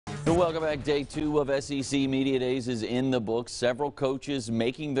Welcome back. Day 2 of SEC Media Days is in the books. Several coaches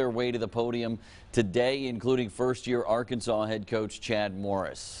making their way to the podium today, including first-year Arkansas head coach Chad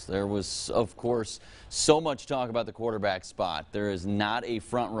Morris. There was, of course, so much talk about the quarterback spot. There is not a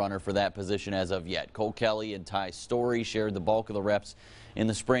front runner for that position as of yet. Cole Kelly and Ty Storey shared the bulk of the reps in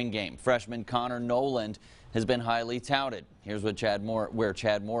the spring game. Freshman Connor Noland has been highly touted. Here's what where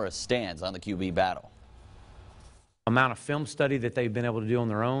Chad Morris stands on the QB battle. Amount of film study that they've been able to do on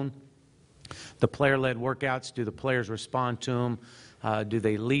their own, the player-led workouts, do the players respond to them, do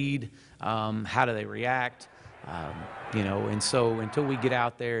they lead, how do they react, and so until we get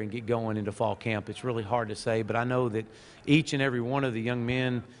out there and get going into fall camp, it's really hard to say. But I know that each and every one of the young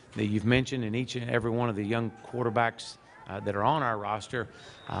men that you've mentioned and each and every one of the young quarterbacks that are on our roster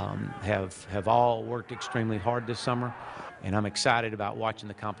have all worked extremely hard this summer, and I'm excited about watching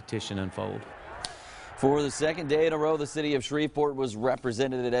the competition unfold. For the second day in a row, the city of Shreveport was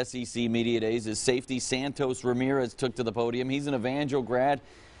represented at SEC Media Days as safety Santos Ramirez took to the podium. He's an Evangel grad,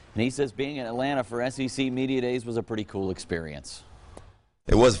 and he says being in Atlanta for SEC Media Days was a pretty cool experience.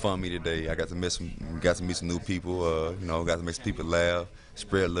 It was a fun media day. I got to meet some new people. Got to make some people laugh,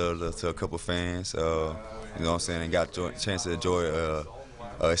 spread love to a couple fans. What I'm saying, and got a chance to enjoy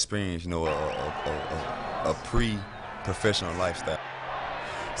experience. A pre-professional lifestyle.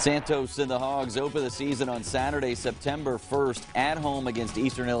 Santos and the Hogs open the season on Saturday, September 1st at home against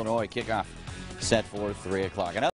Eastern Illinois. Kickoff set for 3 o'clock.